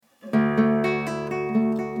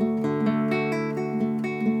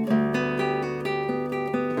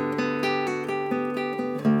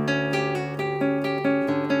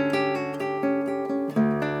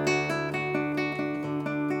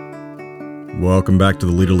Welcome back to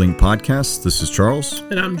the Leader Link podcast. This is Charles.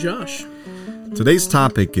 And I'm Josh. Today's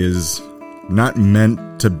topic is not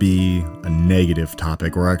meant to be a negative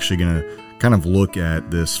topic. We're actually going to kind of look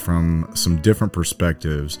at this from some different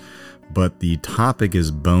perspectives, but the topic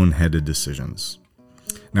is boneheaded decisions.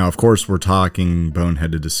 Now, of course, we're talking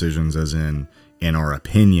boneheaded decisions as in our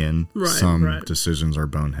opinion, some decisions are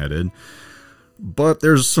boneheaded. But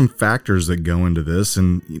there's some factors that go into this,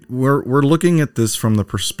 and we're looking at this from the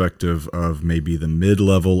perspective of maybe the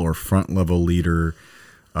mid-level or front-level leader,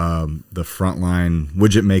 the frontline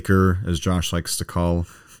widget maker, as Josh likes to call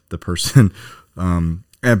the person,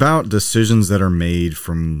 about decisions that are made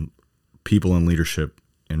from people in leadership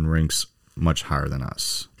in ranks much higher than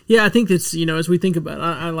us. Yeah, I think that's, as we think about it,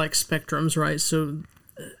 I like spectrums, right? So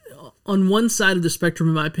on one side of the spectrum,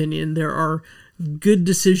 in my opinion, there are good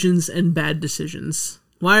decisions and bad decisions.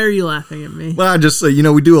 Why are you laughing at me? Well, I just say,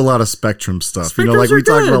 we do a lot of spectrum stuff. Spectrums like we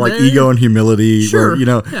talk about ego and humility. Sure.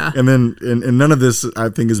 Where, and then and none of this I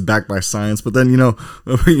think is backed by science. But then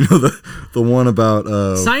the one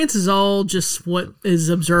about science is all just what is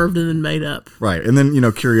observed and then made up. Right. And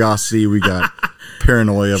then curiosity. We got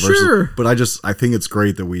paranoia. Sure. But I think it's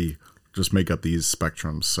great that we just make up these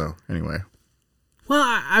spectrums. So anyway. Well,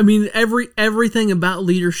 I mean, everything about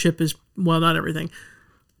leadership is, well, not everything.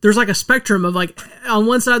 There's like a spectrum of like, on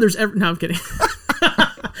one side there's, no, I'm kidding.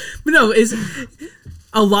 But no,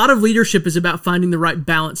 a lot of leadership is about finding the right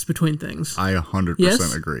balance between things. I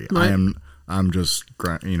 100% agree. Right? I'm just,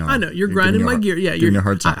 I know, you're grinding my gear. Yeah, you're a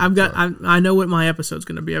hard time. I know what my episode's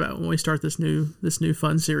going to be about when we start this new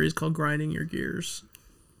fun series called Grinding Your Gears.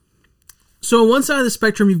 So on one side of the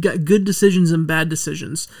spectrum, you've got good decisions and bad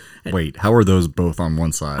decisions. Wait, how are those both on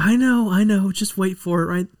one side? I know. Just wait for it,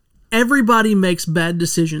 right? Everybody makes bad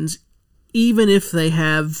decisions, even if they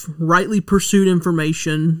have rightly pursued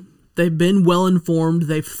information. They've been well informed.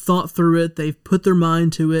 They've thought through it. They've put their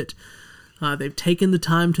mind to it. They've taken the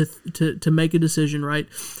time to make a decision, right?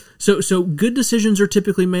 So good decisions are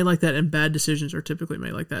typically made like that, and bad decisions are typically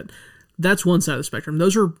made like that. That's one side of the spectrum.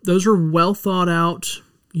 Those are well thought out,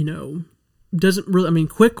 doesn't really, I mean,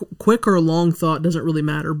 quick or long thought doesn't really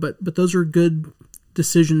matter, but those are good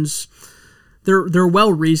decisions. They're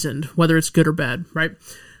well reasoned, whether it's good or bad, right?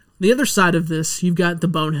 The other side of this, you've got the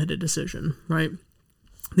boneheaded decision, right?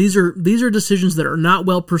 These are decisions that are not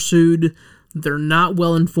well pursued. They're not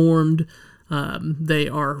well informed. They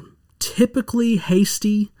are typically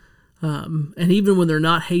hasty, and even when they're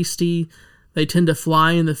not hasty, they tend to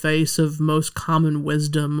fly in the face of most common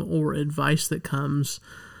wisdom or advice that comes.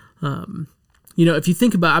 If you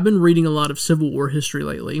think about, I've been reading a lot of Civil War history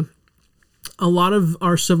lately. A lot of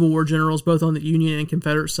our Civil War generals, both on the Union and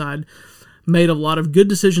Confederate side, made a lot of good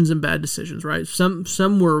decisions and bad decisions, right?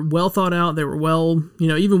 Some were well thought out, they were well,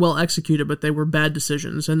 even well executed, but they were bad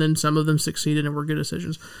decisions. And then some of them succeeded and were good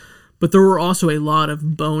decisions. But there were also a lot of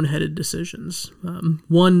boneheaded decisions.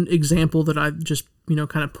 One example that I just,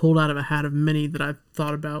 kind of pulled out of a hat of many that I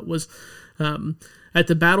thought about was at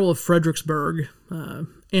the Battle of Fredericksburg.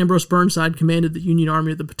 Ambrose Burnside commanded the Union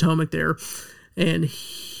Army of the Potomac there, and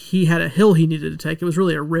he had a hill he needed to take. It was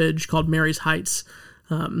really a ridge called Mary's Heights,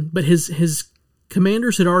 but his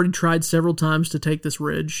commanders had already tried several times to take this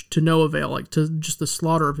ridge to no avail, like to just the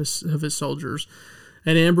slaughter of his soldiers.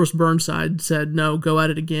 And Ambrose Burnside said, no, go at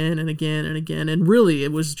it again and again and again. And really,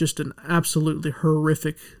 it was just an absolutely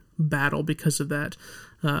horrific battle because of that,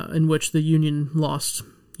 in which the Union lost,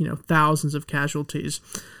 thousands of casualties.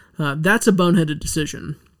 That's a boneheaded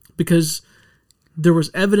decision because there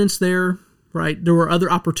was evidence there, right? There were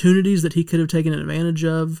other opportunities that he could have taken advantage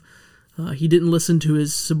of. He didn't listen to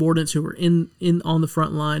his subordinates who were in on the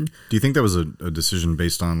front line. Do you think that was a decision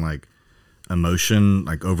based on like emotion,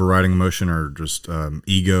 like overriding emotion, or just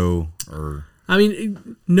ego? Or I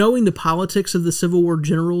mean, knowing the politics of the Civil War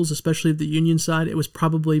generals, especially of the Union side, it was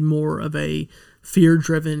probably more of a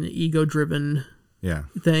fear-driven, ego-driven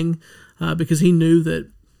thing, because he knew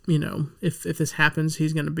that if this happens,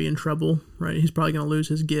 he's going to be in trouble, right? He's probably going to lose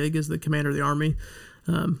his gig as the commander of the army,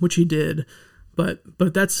 which he did. But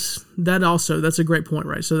that's a great point,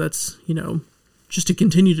 right? So that's, just to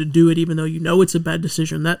continue to do it, even though it's a bad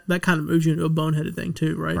decision, that kind of moves you into a boneheaded thing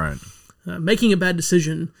too, right? Right. Making a bad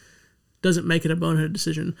decision doesn't make it a boneheaded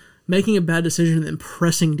decision. Making a bad decision and then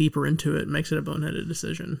pressing deeper into it makes it a boneheaded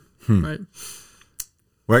decision, right?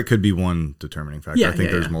 Well, it could be one determining factor. I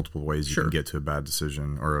think there's multiple ways you can get to a bad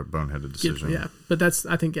decision or a boneheaded decision. But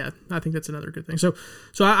I think that's another good thing. So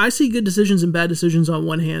I see good decisions and bad decisions on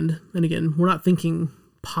one hand, and again, we're not thinking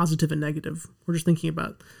positive and negative. We're just thinking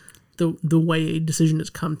about the way a decision has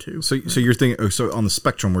come to. So you're thinking. So on the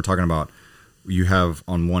spectrum, we're talking about you have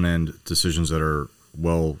on one end decisions that are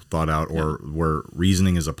well thought out, or where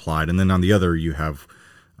reasoning is applied. And then on the other, you have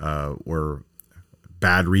where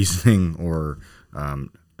bad reasoning or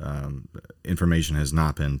information has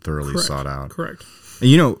not been thoroughly sought out. Correct.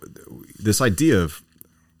 And this idea of,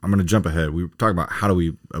 I'm going to jump ahead. We talk about how do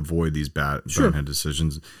we avoid these bonehead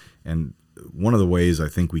decisions, and one of the ways I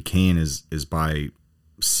think we can is by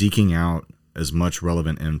seeking out as much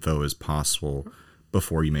relevant info as possible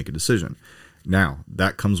before you make a decision. Now,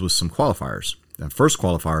 that comes with some qualifiers. The first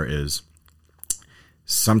qualifier is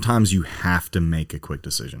sometimes you have to make a quick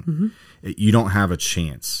decision. You don't have a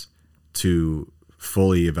chance to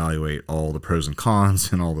fully evaluate all the pros and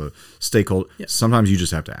cons and all the stakeholders. Sometimes you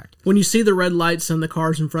just have to act. When you see the red lights and the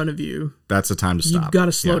cars in front of you, that's the time to stop. You've got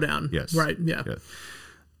to slow down. Yes. Right. Yeah.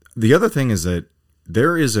 The other thing is that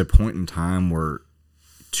there is a point in time where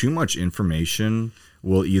too much information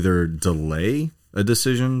will either delay a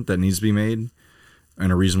decision that needs to be made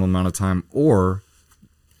in a reasonable amount of time, or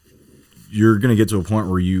you're going to get to a point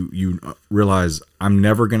where you realize I'm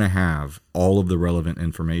never going to have all of the relevant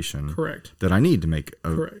information that I need to make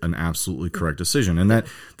an absolutely correct decision. And that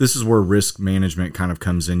this is where risk management kind of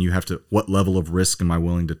comes in. You have to, what level of risk am I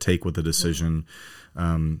willing to take with the decision?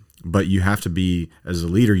 But you have to be, as a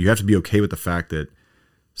leader, you have to be okay with the fact that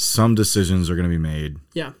some decisions are going to be made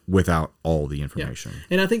without all the information.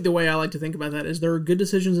 And I think the way I like to think about that is there are good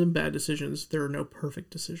decisions and bad decisions. There are no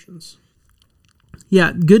perfect decisions.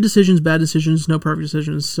 Yeah, good decisions, bad decisions, no perfect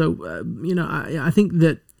decisions. So, I think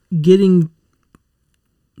that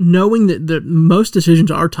knowing that most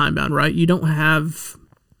decisions are time-bound, right? You don't have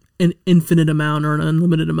an infinite amount or an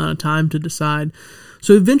unlimited amount of time to decide.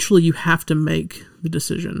 So eventually you have to make the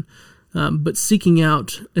decision. But seeking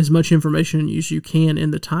out as much information as you can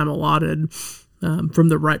in the time allotted from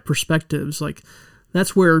the right perspectives, like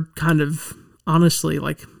that's where kind of honestly,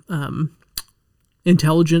 like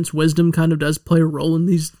intelligence, wisdom kind of does play a role in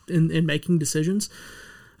these in making decisions,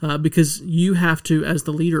 because you have to, as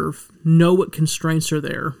the leader, know what constraints are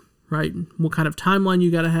there, right? What kind of timeline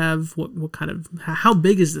you got to have? What kind of, how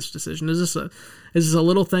big is this decision? Is this a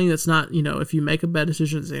little thing that's not, if you make a bad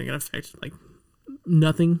decision, it's going to affect like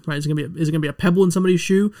nothing, right? Is it going to be a pebble in somebody's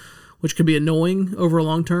shoe, which could be annoying over a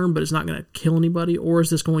long term, but it's not going to kill anybody? Or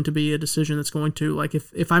is this going to be a decision that's going to, like,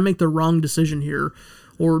 if I make the wrong decision here,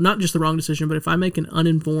 or not just the wrong decision, but if I make an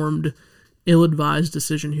uninformed, ill-advised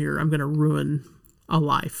decision here, I'm going to ruin a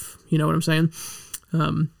life. You know what I'm saying?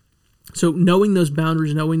 So knowing those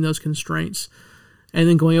boundaries, knowing those constraints, and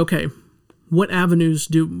then going, okay, what avenues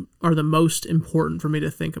are the most important for me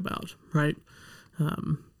to think about, right?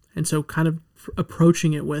 And so kind of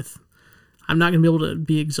approaching it with, I'm not going to be able to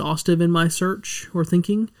be exhaustive in my search or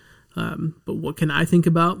thinking, but what can I think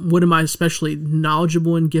about? What am I especially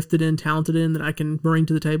knowledgeable and gifted in, talented in, that I can bring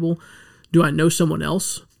to the table? Do I know someone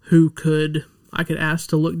else who I could ask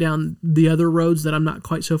to look down the other roads that I'm not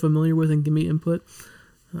quite so familiar with and give me input?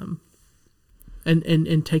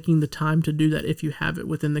 And taking the time to do that if you have it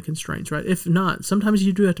within the constraints, right? If not, sometimes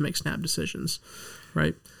you do have to make snap decisions,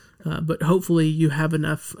 right? But hopefully you have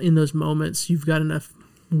enough in those moments, you've got enough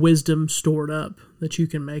wisdom stored up that you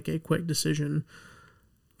can make a quick decision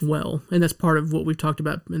well. And that's part of what we've talked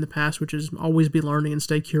about in the past, which is always be learning and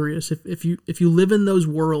stay curious. If you live in those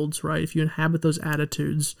worlds, right, if you inhabit those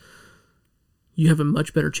attitudes, you have a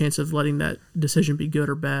much better chance of letting that decision be good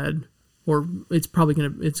or bad, or it's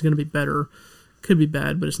gonna be better. Could be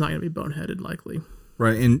bad, but it's not gonna be boneheaded likely.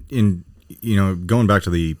 Right. And going back to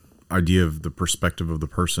the idea of the perspective of the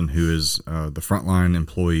person who is the frontline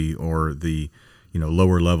employee, or the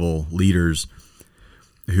lower level leaders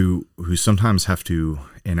who sometimes have to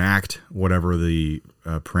enact whatever the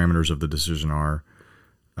parameters of the decision are,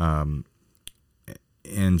 and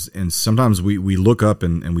sometimes we look up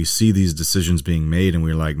and we see these decisions being made, and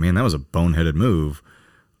we're like, man, that was a boneheaded move.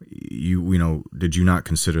 Did you not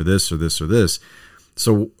consider this or this or this?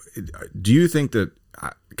 So do you think that,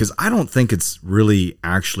 because I don't think it's really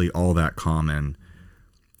actually all that common,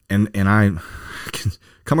 and I can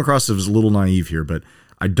come across as a little naive here, but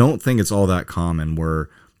I don't think it's all that common where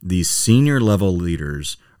these senior level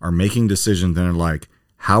leaders are making decisions that are like,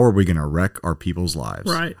 how are we going to wreck our people's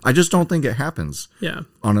lives? Right. I just don't think it happens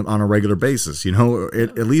on a regular basis.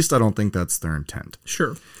 At least I don't think that's their intent.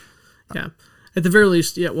 Sure. Yeah. At the very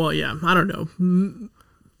least, I don't know.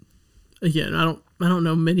 Again, I don't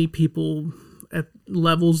know many people at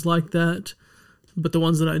levels like that, but the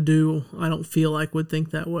ones that I do, I don't feel like would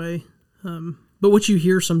think that way. But what you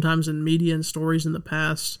hear sometimes in media and stories in the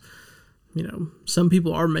past, some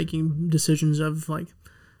people are making decisions of like,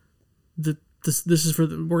 this is we're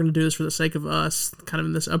going to do this for the sake of us, kind of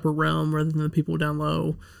in this upper realm rather than the people down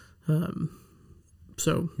low.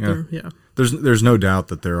 So yeah. There's no doubt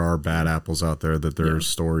that there are bad apples out there, that there are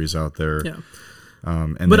stories out there. Yeah.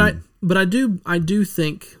 But I do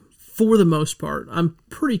think, for the most part, I'm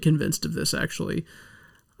pretty convinced of this, actually.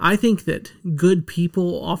 I think that good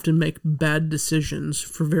people often make bad decisions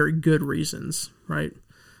for very good reasons, right?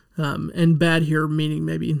 And bad here meaning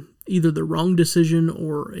maybe either the wrong decision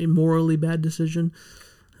or a morally bad decision.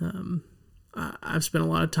 I've spent a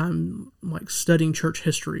lot of time studying church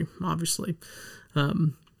history, obviously.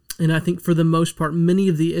 And I think for the most part, many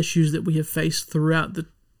of the issues that we have faced throughout the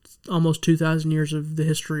almost 2,000 years of the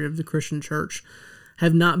history of the Christian church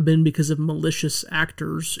have not been because of malicious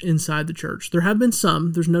actors inside the church. There have been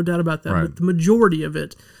some, there's no doubt about that, but the majority of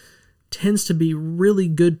it tends to be really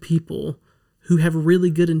good people who have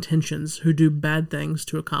really good intentions, who do bad things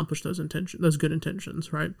to accomplish those good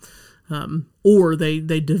intentions, right? Or they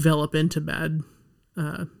develop into bad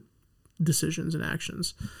decisions and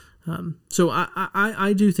actions. So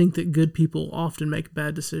I do think that good people often make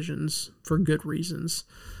bad decisions for good reasons.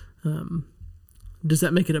 Does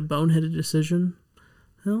that make it a boneheaded decision?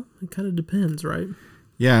 Well, it kind of depends, right?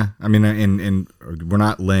 Yeah, I mean, and we're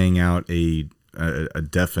not laying out a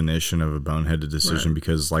definition of a boneheaded decision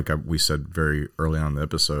because, like we said very early on in the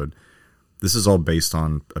episode, this is all based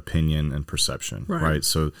on opinion and perception, right?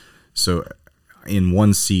 So in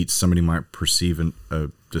one seat, somebody might perceive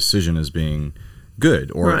a decision as being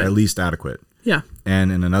good or at least adequate. Yeah.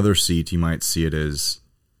 And in another seat, you might see it as,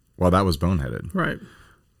 well, that was boneheaded. Right.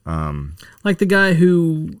 Like the guy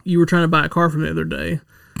who you were trying to buy a car from the other day,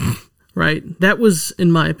 right? That was,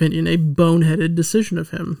 in my opinion, a boneheaded decision of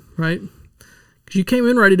him, right? Because you came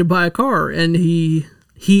in ready to buy a car, and he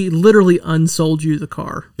literally unsold you the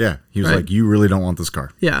car. Yeah, he was like, "You really don't want this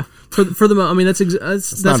car." Yeah, for the I mean, that's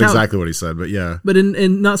not exactly what he said, but yeah. But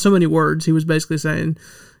in not so many words, he was basically saying,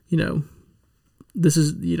 this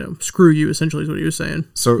is, screw you, essentially is what he was saying.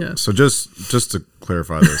 So just to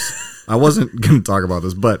clarify this, I wasn't going to talk about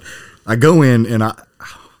this, but I go in and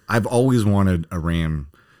I've always wanted a Ram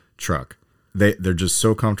truck. They're just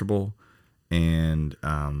so comfortable, and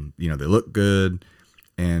they look good.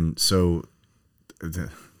 And so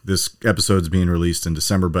this episode's being released in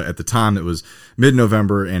December, but at the time it was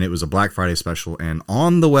mid-November, and it was a Black Friday special. And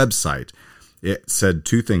on the website, it said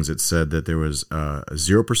two things. It said that there was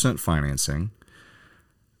 0% financing,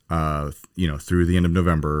 through the end of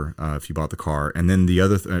November, if you bought the car. And then the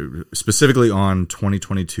other, specifically on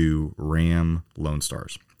 2022 Ram Lone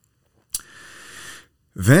Stars.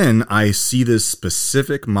 Then I see this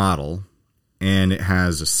specific model, and it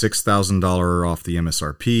has a $6,000 off the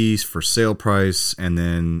MSRP for sale price. And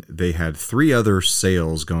then they had 3 other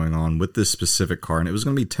sales going on with this specific car, and it was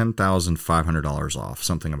going to be $10,500 off,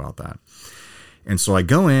 something about that. And so I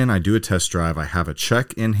go in, I do a test drive, I have a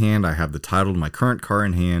check in hand, I have the title to my current car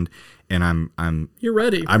in hand, and I'm You're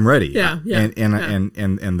ready. I'm ready. Yeah. And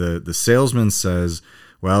the salesman says,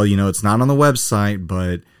 well, it's not on the website,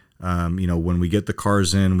 but when we get the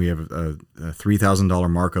cars in, we have a $3,000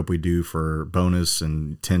 markup we do for bonus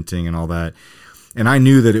and tinting and all that. And I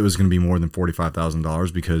knew that it was going to be more than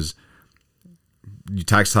 $45,000 because you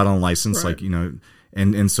tax, title, and license,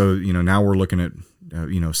 and so now we're looking at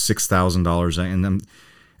 $6,000, and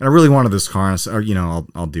I really wanted this car, and I said,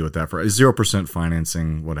 I'll deal with that for 0%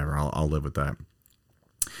 financing, whatever. I'll live with that.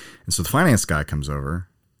 And so the finance guy comes over,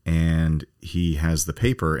 and he has the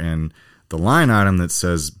paper, and the line item that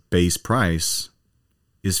says base price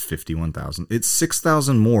is $51,000. It's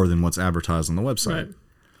 $6,000 more than what's advertised on the website. Right.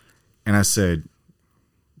 And I said,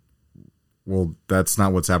 well, that's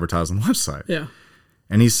not what's advertised on the website. Yeah.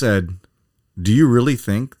 And he said, do you really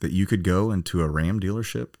think that you could go into a Ram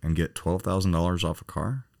dealership and get $12,000 off a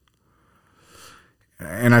car?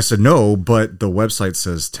 And I said, no, but the website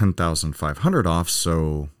says $10,500 off.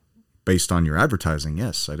 So based on your advertising,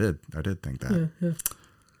 yes, I did think that. Yeah.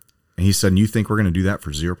 And he said, and you think we're going to do that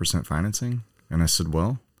for 0% financing? And I said,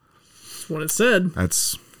 well, that's what it said.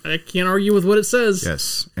 I can't argue with what it says.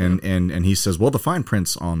 Yes. And he says, well, the fine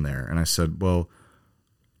print's on there. And I said, well,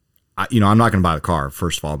 I'm not going to buy the car,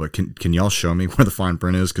 first of all, but can y'all show me where the fine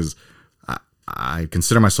print is? Because I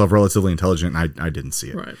consider myself relatively intelligent, and I didn't see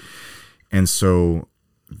it. Right. And so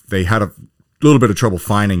they had a little bit of trouble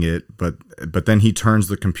finding it, but then he turns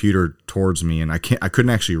the computer towards me, and I couldn't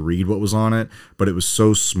actually read what was on it, but it was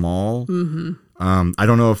so small. Mm-hmm. I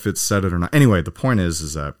don't know if it said it or not. Anyway, the point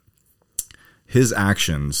is that his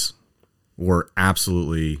actions were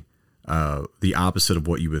absolutely the opposite of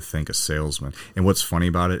what you would think a salesman. And what's funny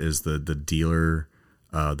about it is the dealer,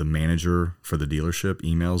 the manager for the dealership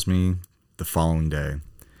emails me the following day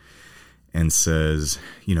and says,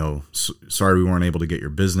 sorry we weren't able to get your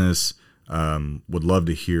business. Would love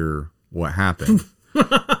to hear what happened.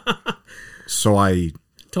 So I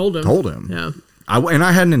told him. Yeah. And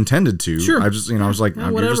I hadn't intended to. Sure. I just, I was like,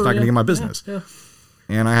 you're just not going to get my business. Yeah.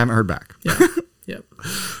 And I haven't heard back. Yeah. Yep.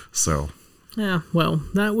 So. Yeah. Well,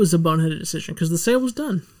 that was a boneheaded decision because the sale was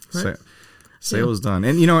done. Right? Sale was done.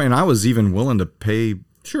 And, and I was even willing to pay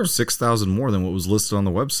 $6,000 more than what was listed on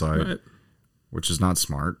the website, right. Which is not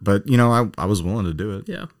smart. But, I was willing to do it.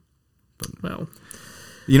 Yeah. But, well.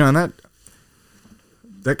 And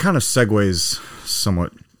that kind of segues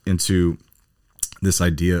somewhat into this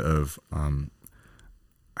idea of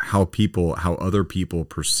how other people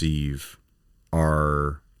perceive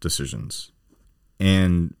our decisions.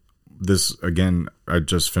 And this, again, I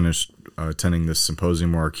just finished attending this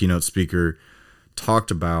symposium where our keynote speaker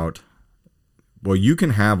talked about, well, you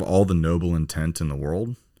can have all the noble intent in the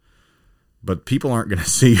world, but people aren't going to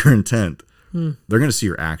see your intent. They're going to see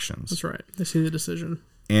your actions. That's right. They see the decision.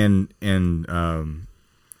 And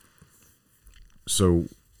so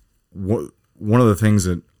one of the things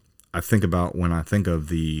that I think about when I think of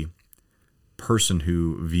the person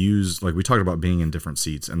who views, like we talked about being in different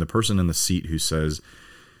seats, and the person in the seat who says,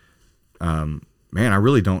 man, I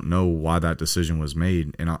really don't know why that decision was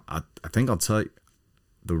made. And I think I'll tell you,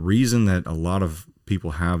 the reason that a lot of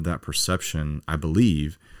people have that perception, I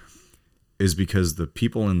believe, is because the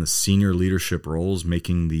people in the senior leadership roles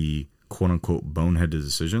making the quote unquote boneheaded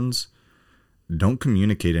decisions don't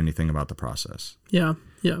communicate anything about the process. Yeah.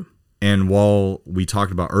 Yeah. And while we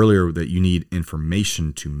talked about earlier that you need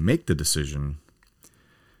information to make the decision,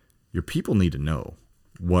 your people need to know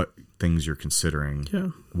what things you're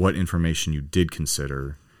considering, what information you did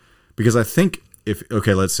consider. Because I think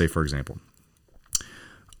let's say, for example,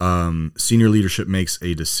 senior leadership makes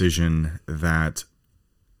a decision that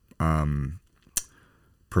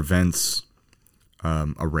prevents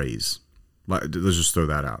a raise. Let's just throw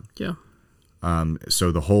that out. Yeah.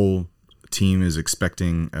 So the whole team is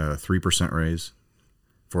expecting a 3% raise,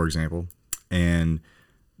 for example, and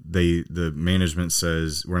the management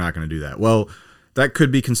says we're not going to do that. Well, that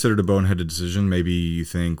could be considered a boneheaded decision. Maybe you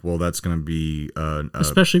think, well, that's going to be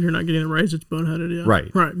especially if you're not getting a raise, it's boneheaded. Yeah.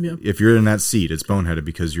 Right. Yeah. If you're in that seat, it's boneheaded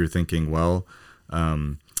because you're thinking, well,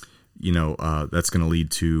 that's going to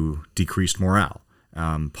lead to decreased morale.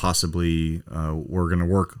 Possibly, we're going to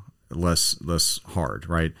work less hard,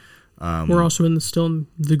 right? We're also still in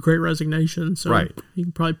the Great Resignation, so right. You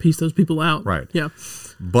can probably piece those people out. Right. Yeah.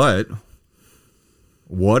 But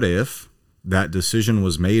what if that decision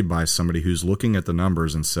was made by somebody who's looking at the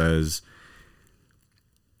numbers and says,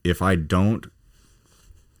 if I give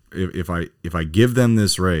them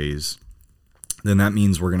this raise, then that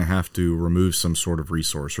means we're going to have to remove some sort of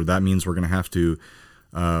resource, or that means we're going to have to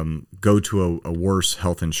go to a worse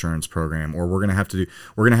health insurance program, or we're going to have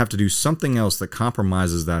to do something else that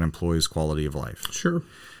compromises that employee's quality of life. Sure.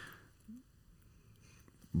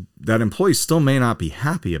 That employee still may not be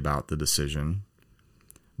happy about the decision,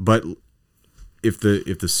 but if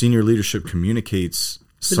the senior leadership communicates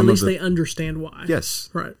but at least they understand why. Yes.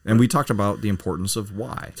 Right. And we talked about the importance of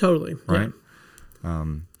why. Totally. Right. Yeah.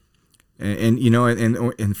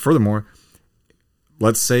 And furthermore,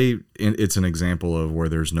 let's say it's an example of where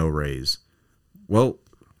there's no raise. Well,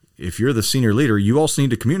 if you're the senior leader, you also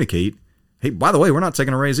need to communicate, hey, by the way, we're not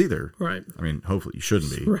taking a raise either. Right. I mean, hopefully you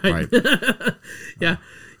shouldn't be. Right. Yeah.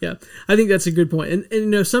 Yeah. I think that's a good point.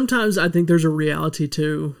 And sometimes I think there's a reality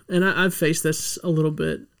too, and I've faced this a little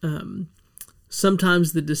bit.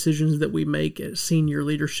 Sometimes the decisions that we make at senior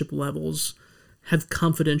leadership levels have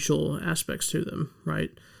confidential aspects to them, right?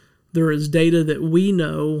 There is data that we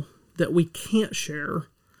know that we can't share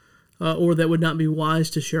or that would not be wise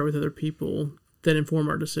to share with other people that inform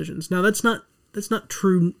our decisions. Now, that's not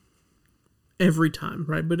true every time,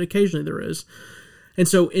 right? But occasionally there is. And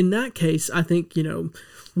so in that case, I think,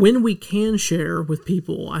 when we can share with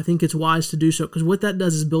people, I think it's wise to do so, because what that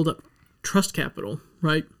does is build up trust capital,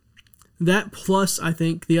 right? That plus, I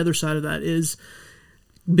think the other side of that is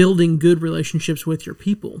building good relationships with your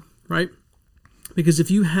people, right? Because if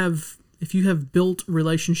you have built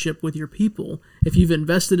relationship with your people, if you've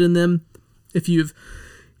invested in them, if you've,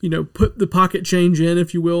 put the pocket change in,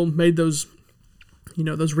 if you will, made those,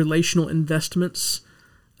 those relational investments,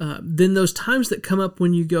 then those times that come up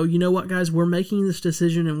when you go, you know what, guys, we're making this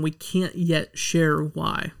decision and we can't yet share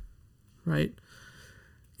why, right?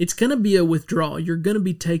 It's going to be a withdrawal. You're going to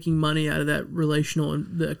be taking money out of that relational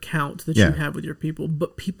the account that you have with your people,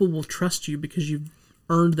 but people will trust you because you've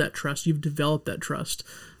earned that trust. You've developed that trust,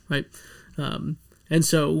 right? And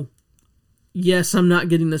so, yes, I'm not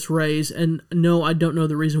getting this raise, and no, I don't know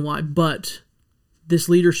the reason why, but this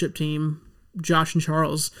leadership team, Josh and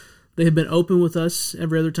Charles, they have been open with us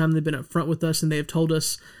every other time. They've been upfront with us, and they have told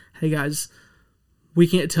us, hey guys, we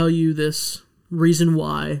can't tell you this reason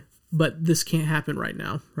why, but this can't happen right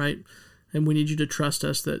now, right? And we need you to trust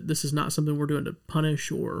us that this is not something we're doing to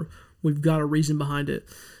punish, or we've got a reason behind it.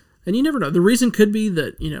 And you never know. The reason could be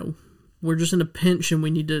that, we're just in a pinch and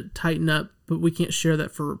we need to tighten up, but we can't share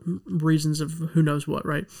that for reasons of who knows what,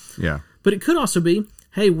 right? Yeah. But it could also be,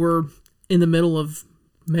 hey, we're in the middle of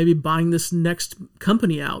maybe buying this next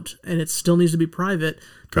company out, and it still needs to be private.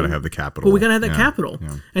 Got to have the capital. But we got to have that capital.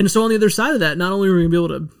 Yeah. And so on the other side of that, not only are we going to be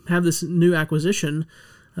able to have this new acquisition,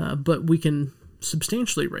 but we can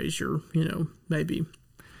substantially raise your, maybe.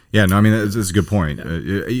 Yeah, no, I mean, that's a good point.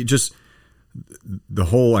 Yeah. You just, the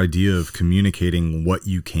whole idea of communicating what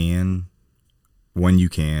you can, when you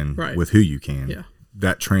can, right, with who you can,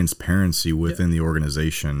 that transparency within the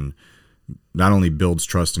organization not only builds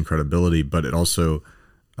trust and credibility, but it also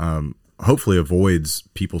hopefully avoids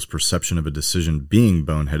people's perception of a decision being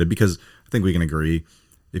boneheaded, because I think we can agree,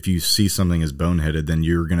 if you see something as boneheaded, then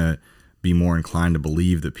you're going to be more inclined to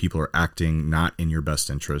believe that people are acting not in your best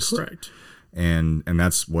interest. Correct. And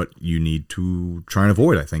that's what you need to try and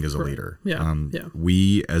avoid, I think, as a leader. Yeah.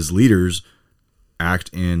 We as leaders act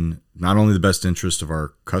in not only the best interest of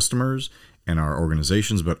our customers and our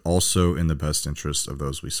organizations, but also in the best interest of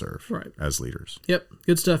those we serve, right, as leaders. Yep.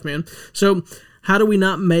 Good stuff, man. So how do we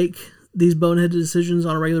not make these boneheaded decisions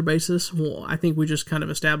on a regular basis? Well, I think we just kind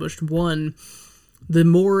of established, one, the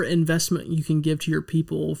more investment you can give to your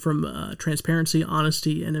people from a transparency,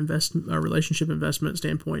 honesty, and relationship investment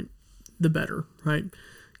standpoint, the better, right?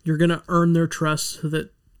 You're going to earn their trust so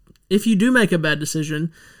that if you do make a bad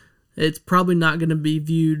decision, it's probably not going to be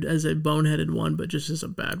viewed as a boneheaded one, but just as a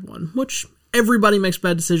bad one, which everybody makes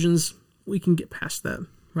bad decisions. We can get past that,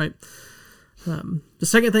 right? The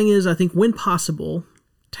second thing is, I think when possible,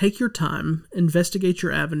 take your time, investigate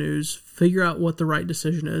your avenues, figure out what the right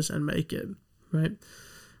decision is, and make it, right?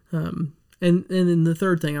 And then the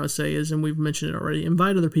third thing I would say is, and we've mentioned it already,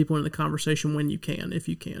 invite other people into the conversation when you can, if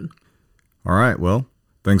you can. All right. Well,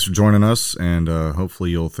 thanks for joining us, and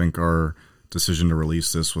hopefully you'll think our decision to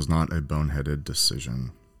release this was not a boneheaded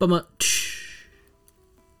decision.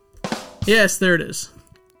 Yes, there it is.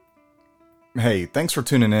 Hey, thanks for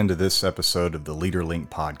tuning in to this episode of the Leader Link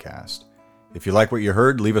podcast. If you like what you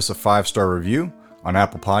heard, leave us a 5-star review on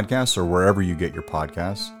Apple Podcasts or wherever you get your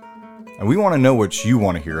podcasts. And we want to know what you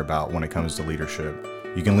want to hear about when it comes to leadership.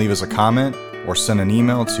 You can leave us a comment or send an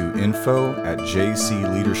email to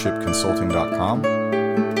info@jcleadershipconsulting.com.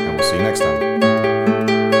 And we'll see you next time.